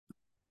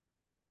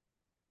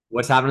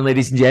What's happening,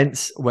 ladies and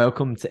gents?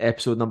 Welcome to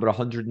episode number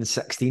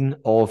 116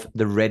 of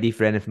the Ready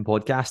for Anything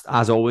podcast.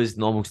 As always,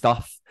 normal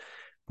stuff.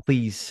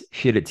 Please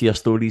share it to your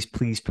stories.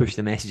 Please push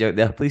the message out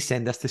there. Please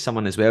send this to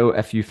someone as well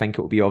if you think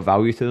it will be of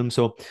value to them.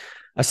 So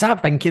I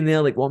started thinking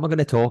there, like, what am I going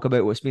to talk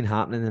about? What's been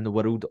happening in the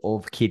world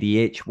of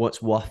KDH?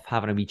 What's worth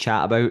having a wee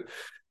chat about?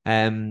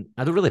 I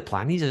don't really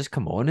plan these. I just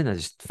come on and I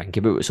just think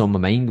about what's on my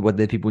mind, what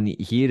the people need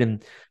to hear.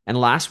 And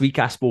last week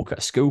I spoke at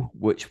a school,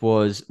 which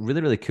was really,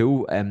 really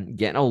cool.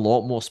 Getting a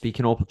lot more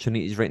speaking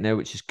opportunities right now,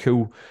 which is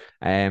cool.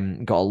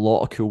 Got a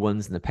lot of cool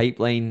ones in the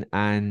pipeline.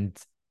 And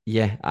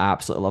yeah, I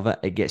absolutely love it.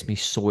 It gets me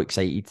so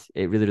excited.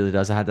 It really, really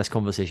does. I had this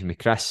conversation with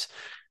Chris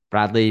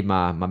Bradley,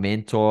 my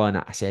mentor, and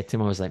I said to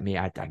him, I was like, mate,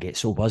 I get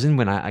so buzzing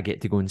when I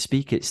get to go and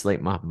speak. It's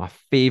like my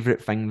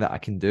favorite thing that I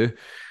can do.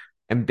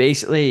 And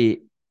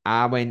basically,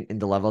 I went and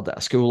delivered at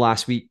a school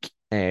last week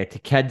to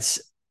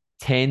kids,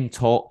 10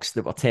 talks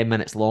that were 10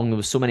 minutes long. There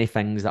was so many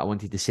things that I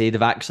wanted to say.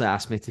 They've actually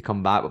asked me to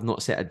come back. We've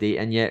not set a date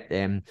in yet,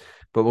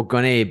 but we're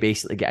going to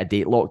basically get a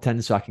date locked in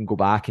so I can go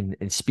back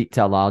and speak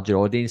to a larger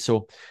audience.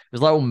 So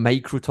there's little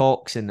micro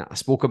talks, and I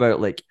spoke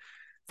about like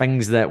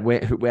things that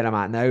where I'm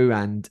at now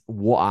and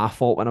what I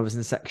thought when I was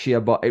in sixth year.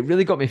 But it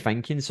really got me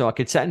thinking. So I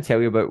could sit and tell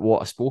you about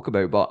what I spoke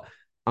about, but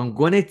I'm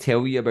going to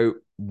tell you about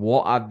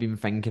what I've been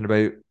thinking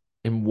about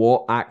and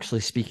what actually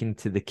speaking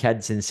to the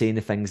kids and saying the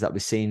things that I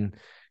was saying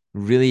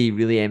really,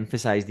 really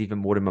emphasized even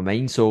more in my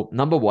mind. So,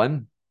 number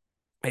one,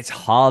 it's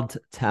hard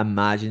to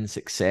imagine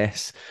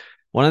success.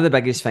 One of the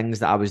biggest things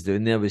that I was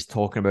doing there was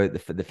talking about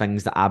the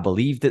things that I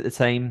believed at the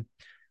time,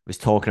 was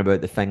talking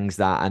about the things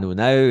that I know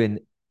now.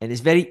 And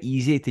it's very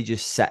easy to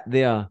just sit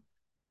there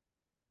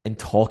and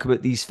talk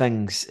about these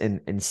things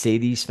and say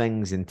these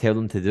things and tell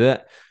them to do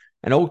it.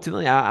 And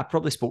ultimately, I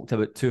probably spoke to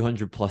about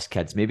 200 plus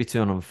kids, maybe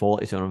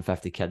 240,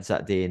 250 kids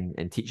that day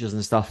and teachers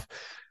and stuff.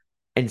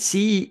 And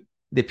see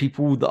the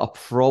people that are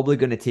probably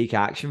going to take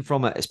action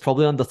from it, it's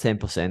probably under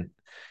 10%.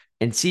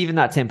 And see, even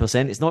that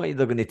 10%, it's not like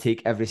they're going to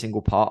take every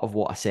single part of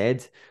what I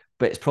said,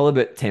 but it's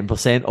probably about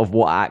 10% of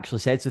what I actually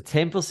said. So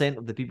 10%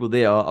 of the people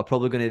there are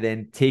probably going to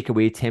then take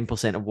away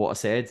 10% of what I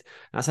said.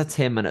 That's a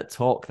 10-minute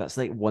talk. That's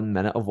like 1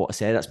 minute of what I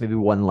said. That's maybe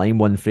one line,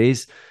 one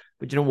phrase.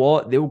 But you know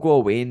what? They'll go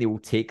away and they will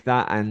take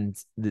that and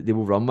they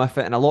will run with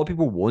it. And a lot of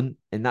people won't.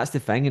 And that's the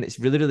thing. And it's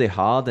really, really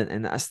hard.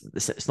 And that's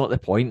it's not the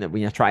point that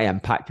when you try to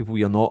impact people,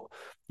 you're not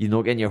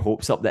getting your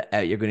hopes up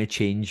that you're going to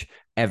change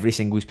every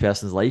single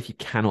person's life. You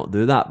cannot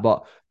do that.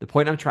 But the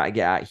point I'm trying to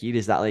get at here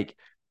is that like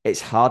it's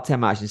hard to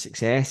imagine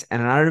success.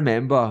 And I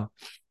remember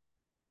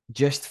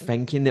just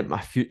thinking that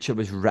my future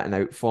was written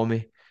out for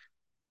me,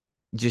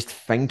 just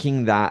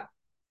thinking that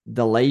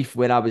the life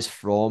where I was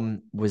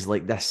from was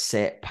like this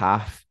set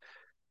path.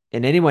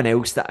 And anyone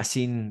else that I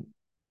seen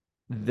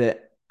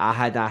that I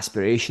had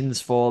aspirations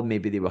for,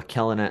 maybe they were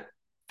killing it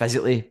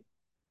physically,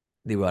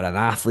 they were an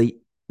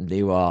athlete,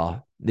 they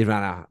ran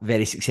a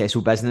very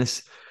successful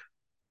business,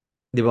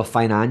 they were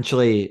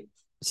financially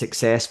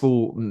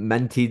successful,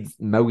 minted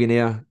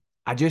millionaire.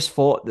 I just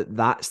thought that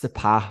that's the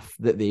path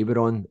that they were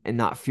on, and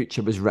that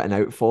future was written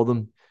out for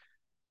them.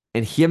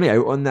 And hear me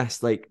out on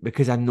this, like,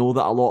 because I know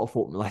that a lot of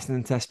folk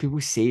listening to this,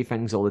 people say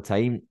things all the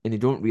time, and they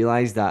don't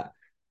realize that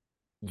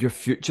your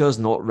future is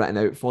not written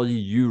out for you.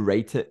 You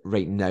write it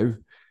right now.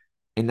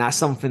 And that's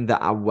something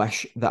that I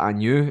wish that I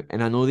knew.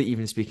 And I know that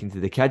even speaking to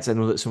the kids, I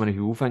know that so many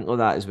people think like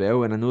that as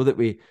well. And I know that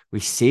we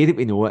say that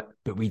we know it,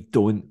 but we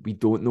don't. We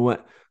don't know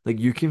it. Like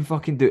you can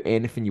fucking do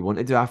anything you want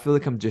to do. I feel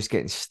like I'm just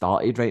getting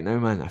started right now,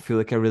 man. I feel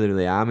like I really,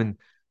 really am. And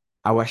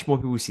I wish more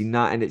people seen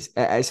that. And it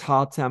is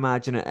hard to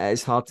imagine it. It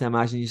is hard to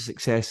imagine your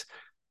success.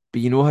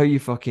 But you know how you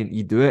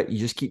do it. You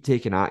just keep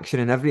taking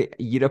action. And every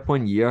year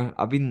upon year,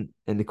 I've been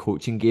in the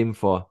coaching game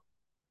for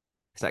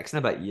 6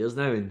 and a bit years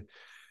now, and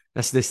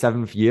this is the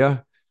seventh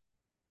year.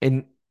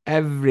 In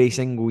every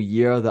single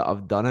year that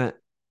I've done it,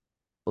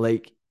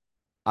 like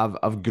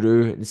I've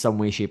grew in some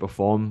way, shape, or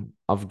form.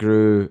 I've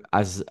grew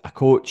as a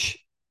coach,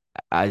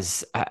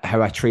 as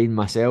how I train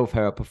myself,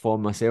 how I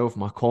perform myself,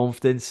 my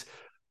confidence,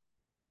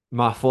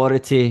 my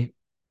authority,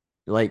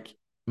 like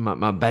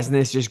my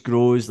business just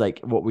grows, like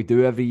what we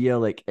do every year.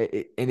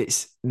 And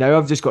it's now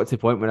I've just got to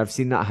the point where I've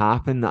seen that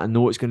happen that I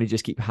know it's going to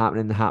just keep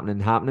happening and happening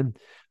and happening.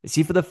 But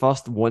see, for the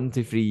first 1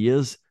 to 3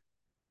 years,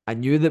 I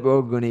knew that we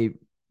were going to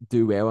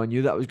do well. I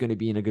knew that I was going to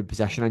be in a good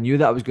position. I knew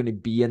that I was going to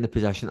be in the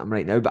position I'm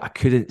right now, but I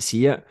couldn't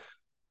see it.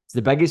 So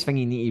the biggest thing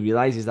you need to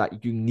realize is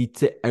that you need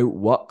to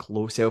outwork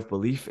low self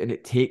belief, and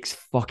it takes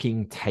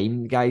fucking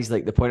time, guys.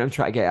 Like the point I'm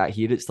trying to get at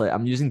here, it's like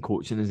I'm using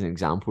coaching as an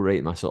example, right?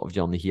 In my sort of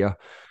journey here,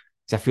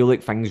 because I feel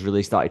like things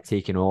really started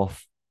taking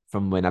off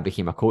from when I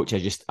became a coach.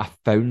 I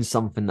found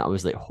something that I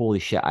was like, holy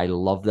shit, I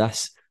love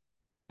this.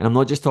 And I'm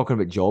not just talking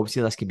about jobs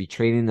here. This could be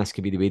training. This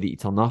could be the way that you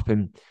turn up.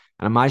 And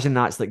imagine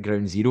that's like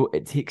ground zero.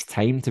 It takes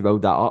time to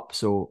build that up.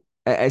 So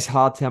it is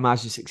hard to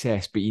imagine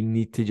success, but you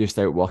need to just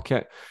outwork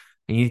it.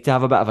 And you need to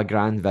have a bit of a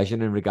grand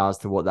vision in regards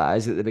to what that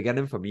is. At the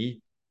beginning for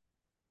me,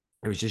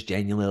 it was just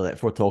genuinely like,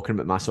 if we're talking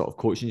about my sort of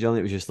coaching journey,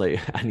 it was just like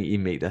I need to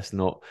make this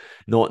not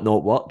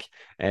work,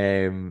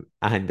 and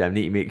I need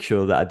to make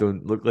sure that I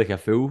don't look like a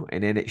fool.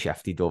 And then it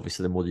shifted,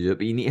 obviously, the more you do it,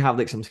 but you need to have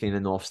like some kind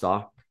of north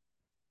star.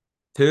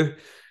 Two,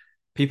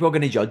 people are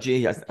going to judge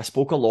you. I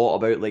spoke a lot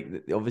about like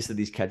obviously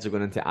these kids are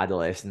going into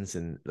adolescence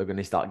and they're going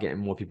to start getting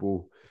more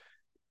people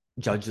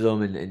judge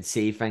them and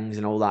say things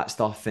and all that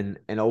stuff, and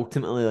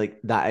ultimately like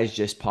that is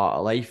just part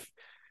of life.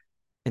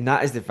 And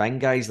that is the thing,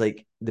 guys.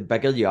 Like the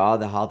bigger you are,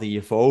 the harder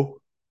you fall.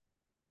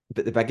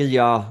 But the bigger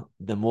you are,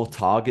 the more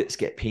targets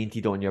get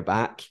painted on your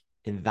back.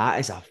 And that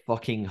is a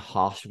fucking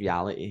harsh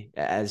reality.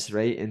 It is,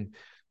 right? And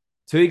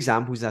two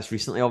examples of this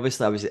recently,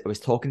 obviously, I was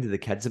talking to the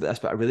kids about this,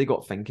 but I really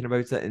got thinking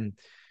about it. And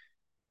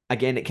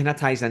again, it kind of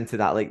ties into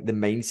that, like the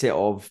mindset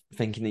of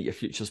thinking that your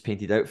future's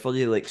painted out for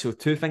you. Like, so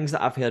two things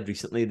that I've heard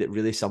recently that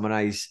really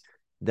summarize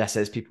this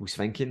is people's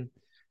thinking.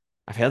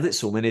 I've heard it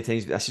so many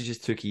times, but this is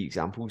just two key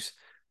examples.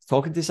 I was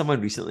talking to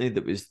someone recently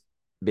that was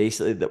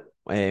basically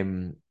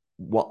that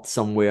worked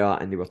somewhere,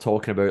 and they were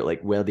talking about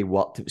like where they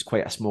worked. It was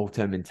quite a small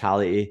town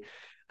mentality,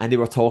 and they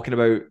were talking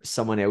about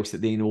someone else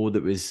that they know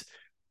that was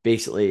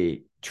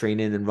basically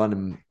training and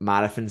running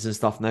marathons and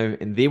stuff now,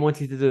 and they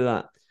wanted to do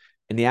that.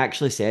 And they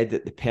actually said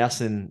that the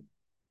person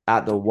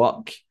at their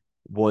work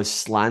was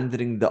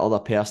slandering the other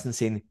person,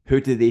 saying,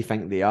 "Who do they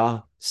think they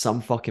are?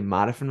 Some fucking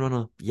marathon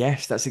runner."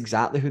 Yes, that's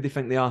exactly who they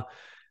think they are.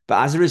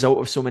 But as a result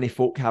of so many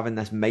folk having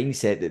this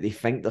mindset that they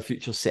think their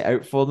future's set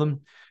out for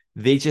them,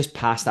 they just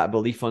pass that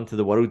belief onto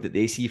the world that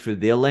they see through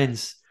their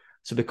lens.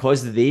 So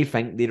because they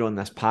think they're on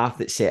this path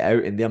that's set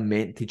out and they're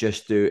meant to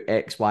just do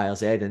X, Y, or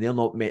Z, and they're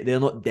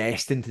not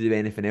destined to do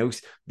anything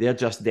else. They're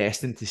just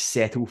destined to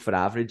settle for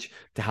average,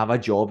 to have a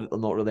job that they're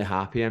not really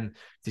happy in,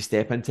 to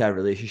step into a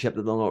relationship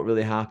that they're not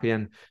really happy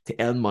in, to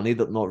earn money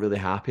that they're not really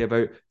happy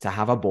about, to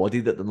have a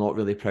body that they're not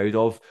really proud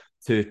of,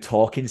 to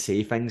talk and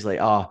say things like,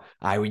 oh,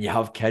 when you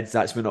have kids,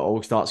 that's when it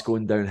all starts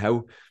going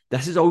downhill.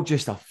 This is all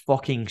just a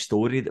fucking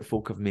story that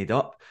folk have made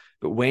up.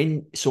 But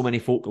when so many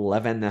folk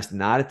live in this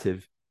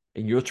narrative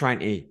and you're trying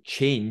to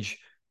change,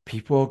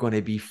 people are going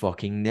to be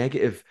fucking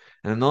negative.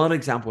 And another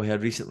example I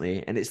heard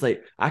recently, and it's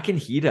like, I can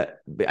hear it,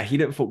 but I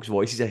hear it in folks'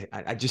 voices.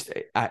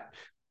 I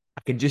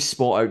can just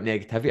spot out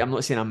negativity. I'm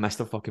not saying I'm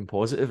Mr. fucking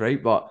positive,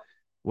 right? But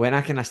when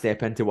I kind of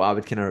step into what I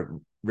would kind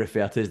of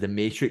refer to as the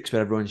matrix,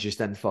 where everyone's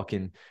just in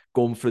fucking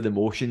going through the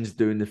motions,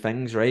 doing the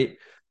things, right?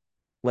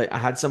 Like I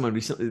had someone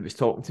recently that was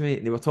talking to me,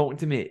 and they were talking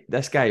to me.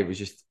 This guy was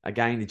just a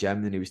guy in the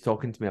gym, and he was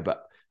talking to me about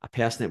a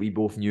person that we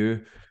both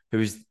knew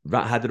who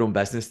had their own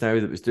business now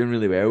that was doing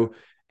really well,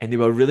 and they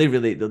were they're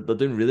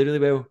doing really really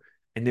well,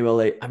 and they were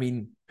like, I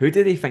mean, who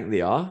do they think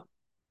they are?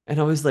 And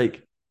I was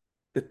like,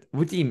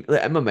 what do you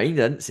like? In my mind,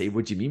 I didn't say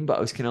what do you mean, but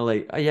I was kind of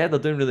like, oh yeah, they're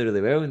doing really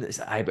really well, and it's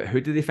like, but who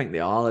do they think they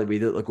are? Like the way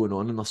that they're going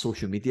on their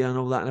social media and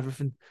all that and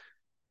everything.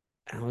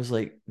 And I was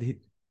like,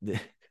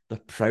 they're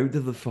proud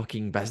of the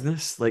fucking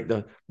business. Like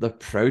they're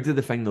proud of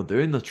the thing they're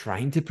doing. They're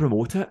trying to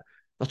promote it.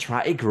 They're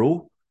trying to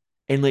grow.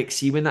 And like,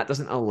 see when that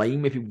doesn't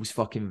align with people's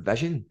fucking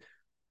vision,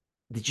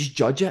 they just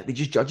judge it. They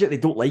just judge it. They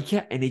don't like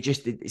it, and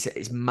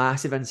it's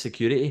massive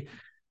insecurity.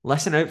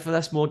 Listen out for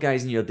this more,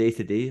 guys, in your day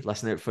to day.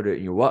 Listen out for it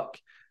in your work.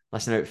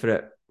 Listen out for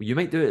it. You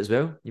might do it as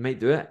well. You might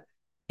do it,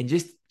 and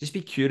just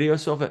be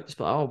curious of it. Just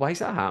be like, oh, why is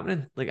that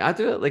happening? Like I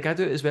do it. Like I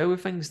do it as well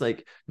with things.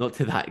 Like not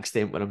to that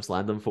extent where I'm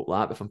slandering folk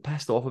like that. But if I'm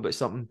pissed off about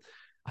something,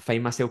 I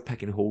find myself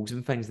picking holes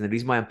in things, and the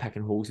reason why I'm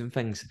picking holes in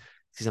things is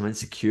because I'm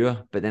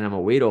insecure. But then I'm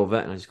aware of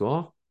it, and I just go,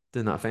 oh,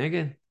 doing that thing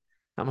again.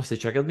 That must have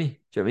triggered me.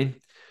 Do you know what I mean?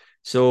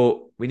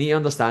 So we need to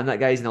understand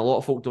that, guys, and a lot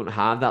of folk don't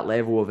have that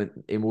level of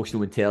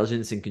emotional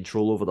intelligence and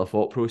control over their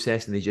thought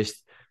process, and they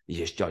just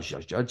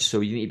judge. So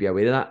you need to be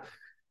aware of that.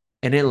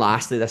 And then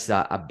lastly, this is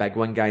a big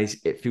one, guys.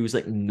 It feels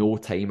like no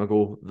time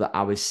ago that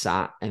I was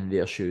sat in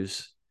their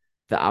shoes,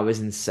 that I was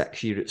in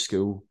 6th year at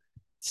school,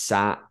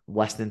 sat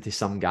listening to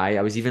some guy.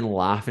 I was even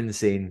laughing,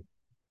 saying,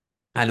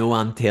 I know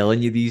I'm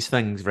telling you these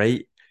things,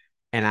 right?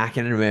 And I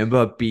can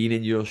remember being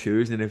in your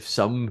shoes, and if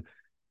some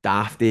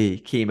dafty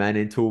came in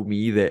and told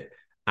me that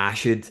I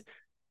should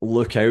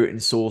look out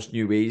and source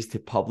new ways to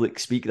public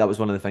speak, that was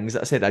one of the things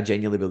that I said. I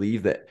genuinely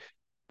believe that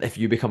if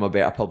you become a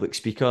better public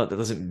speaker, that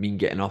doesn't mean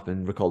getting up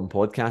and recording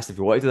podcasts. If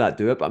you want to do that,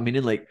 do it. But I'm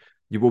meaning like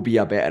you will be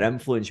a better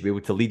influence. You'll be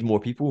able to lead more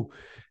people.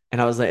 And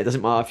I was like, it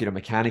doesn't matter if you're a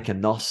mechanic, a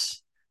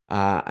nurse,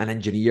 an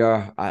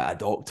engineer, a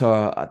doctor. Do you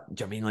know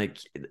what I mean? Like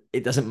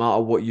it doesn't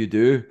matter what you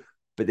do,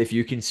 but if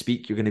you can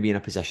speak, you're going to be in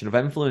a position of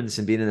influence,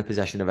 and being in a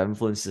position of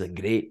influence is a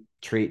great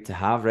trait to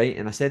have, right?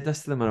 And I said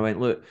this to them, and I went,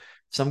 look,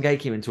 some guy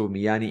came and told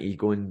me I need to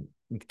go and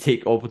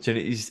take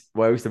opportunities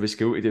whilst I was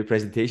school to do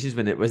presentations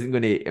when it wasn't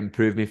going to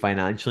improve me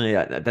financially.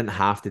 I didn't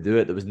have to do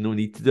it. There was no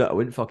need to do it. I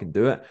wouldn't fucking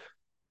do it.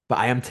 But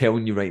I am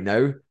telling you right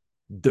now,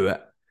 do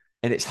it.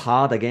 And it's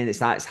hard. Again,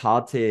 it's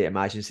hard to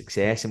imagine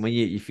success. And when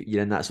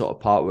you're in that sort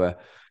of part where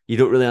you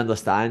don't really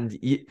understand,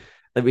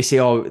 like we say,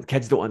 oh,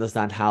 kids don't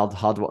understand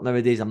hard work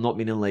nowadays. I'm not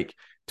meaning like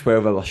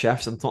 12-hour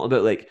shifts. I'm talking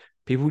about like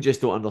people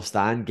just don't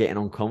understand getting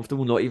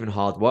uncomfortable, not even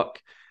hard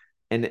work.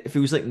 And it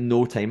feels like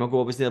no time ago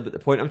I was there. But the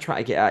point I'm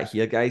trying to get at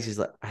here, guys, is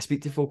like I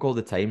speak to folk all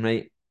the time,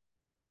 right?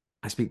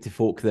 I speak to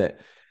folk that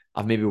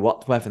I've maybe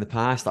worked with in the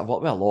past. I've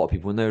worked with a lot of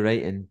people now,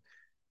 right? And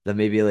they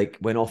maybe like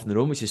went off on their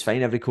own, which is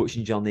fine. Every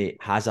coaching journey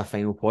has a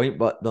final point,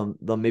 but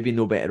they're maybe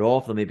no better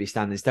off. They're maybe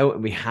standing still,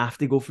 and we have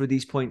to go through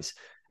these points.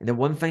 And the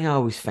one thing I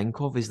always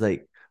think of is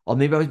like, or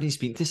maybe I was been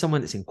speaking to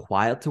someone that's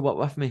inquired to work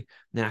with me, and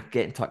then I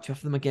get in touch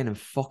with them again, and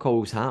fuck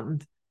all's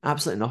happened.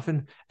 Absolutely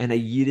nothing. And a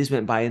year has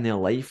went by in their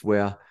life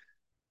where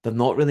they've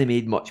not really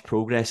made much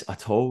progress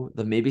at all.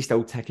 They're maybe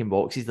still ticking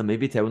boxes. They're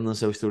maybe telling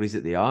themselves stories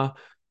that they are.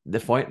 The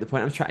point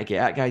I'm trying to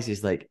get at, guys,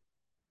 is like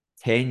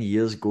 10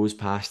 years goes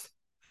past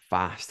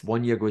fast.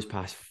 1 year goes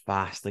past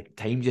fast. Like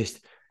time just,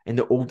 and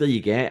the older you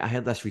get, I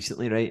heard this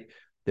recently, right?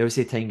 They always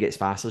say time gets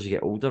faster as you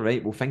get older,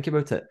 right? Well, think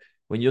about it.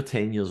 When you're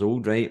 10 years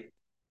old, right?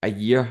 A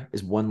year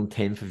is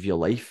 1/10 of your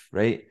life,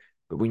 right?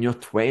 But when you're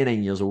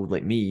 29 years old,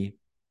 like me,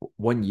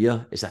 1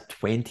 year is a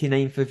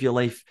 29th of your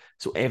life.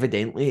 So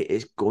evidently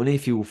it's going to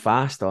feel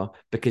faster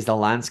because the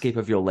landscape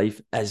of your life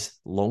is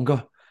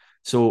longer.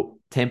 So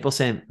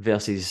 10%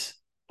 versus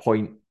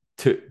point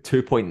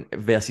two point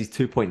versus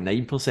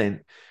 2.9%,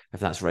 if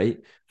that's right.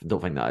 I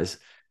don't think that is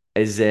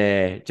do you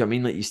know what I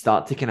mean? Like you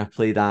start to kind of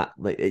play that,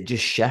 like it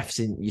just shifts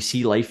and you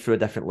see life through a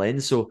different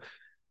lens. So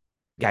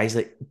guys,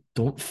 like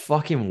don't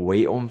fucking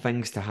wait on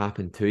things to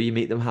happen to you.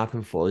 Make them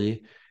happen for you.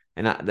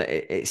 And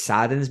it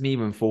saddens me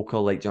when folk are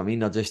like, do you know what I mean?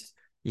 They're just,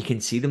 you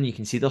can see them, you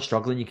can see they're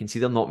struggling, you can see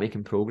they're not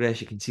making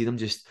progress, you can see them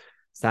just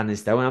standing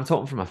still. And I'm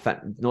talking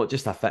from not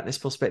just a fitness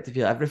perspective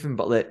here, everything,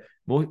 but like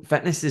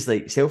fitness is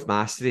like self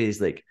mastery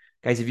is like,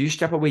 guys, if you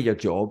strip away your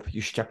job,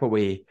 you strip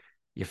away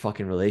your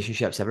fucking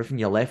relationships, everything,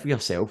 you're left with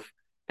yourself.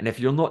 And if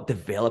you're not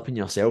developing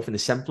yourself, and the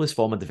simplest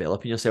form of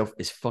developing yourself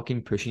is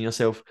fucking pushing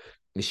yourself,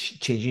 is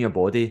changing your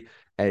body,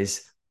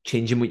 is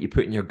changing what you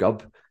put in your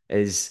gub,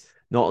 is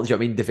not, you know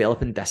what I mean,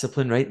 developing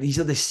discipline, right? These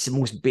are the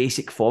most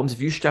basic forms.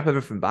 If you strip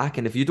everything back,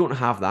 and if you don't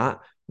have that,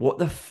 what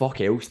the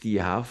fuck else do you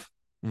have?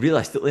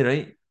 Realistically,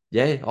 right?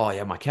 Yeah. Oh,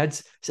 yeah, my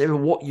kids. So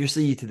what you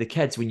say to the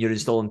kids when you're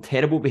installing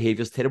terrible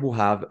behaviors, terrible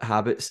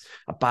habits,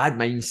 a bad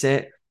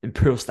mindset, and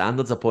poor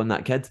standards upon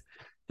that kid.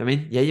 I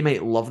mean, yeah, you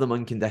might love them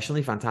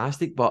unconditionally,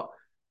 fantastic, but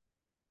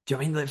do you know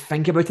what I mean? Like,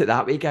 think about it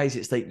that way, guys.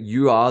 It's like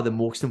you are the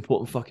most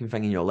important fucking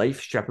thing in your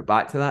life. Strip it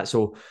back to that.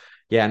 So,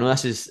 yeah, I know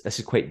this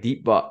is quite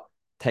deep, but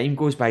time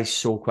goes by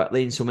so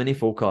quickly, and so many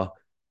folk are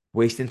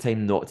wasting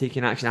time not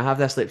taking action. I have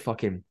this like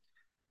fucking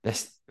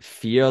this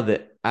fear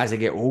that as I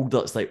get older,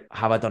 it's like,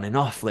 have I done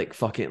enough? Like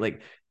fucking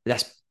like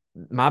this.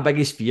 My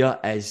biggest fear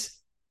is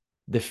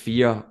the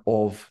fear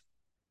of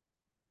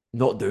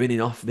not doing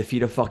enough, the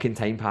fear of fucking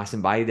time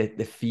passing by,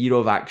 the fear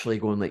of actually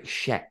going like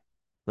shit,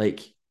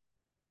 like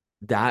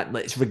that.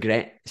 Like it's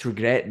regret,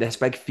 this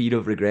big fear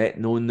of regret,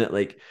 knowing that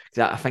like,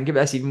 'cause I think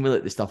about this even with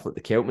like the stuff like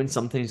the Keltman.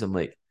 Sometimes I'm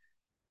like,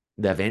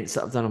 the events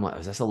that I've done, I'm like,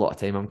 is this a lot of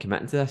time I'm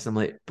committing to this? And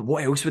I'm like, but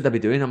what else would I be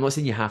doing? I'm not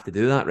saying you have to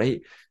do that,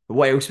 right? But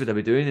what else would I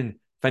be doing? And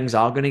things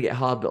are going to get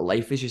hard, but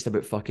life is just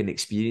about fucking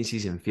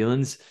experiences and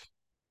feelings.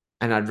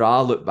 And I'd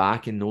rather look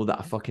back and know that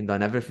I fucking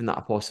done everything that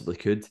I possibly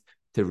could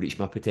to reach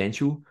my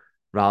potential,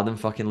 rather than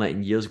fucking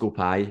letting years go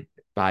by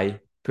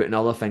putting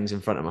other things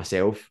in front of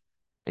myself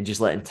and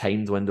just letting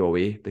time dwindle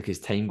away, because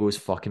time goes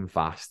fucking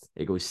fast.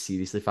 It goes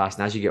seriously fast.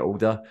 And as you get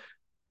older,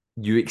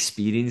 you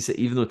experience it,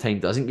 even though time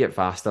doesn't get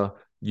faster,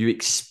 you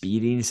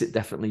experience it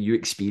differently. You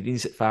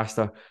experience it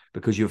faster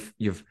because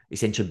you've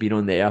essentially been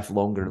on the earth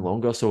longer and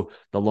longer. So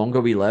the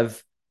longer we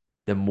live,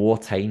 the more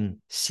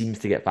time seems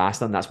to get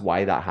faster, and that's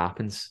why that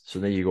happens. So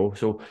there you go.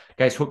 So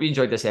guys, hope you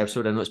enjoyed this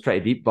episode. I know it's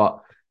pretty deep,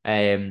 but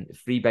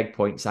three big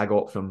points I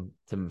got from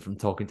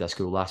talking to a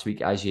school last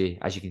week. As you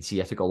can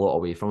see, I took a lot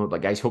away from it.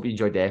 But guys, hope you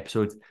enjoyed the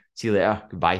episode. See you later. Goodbye.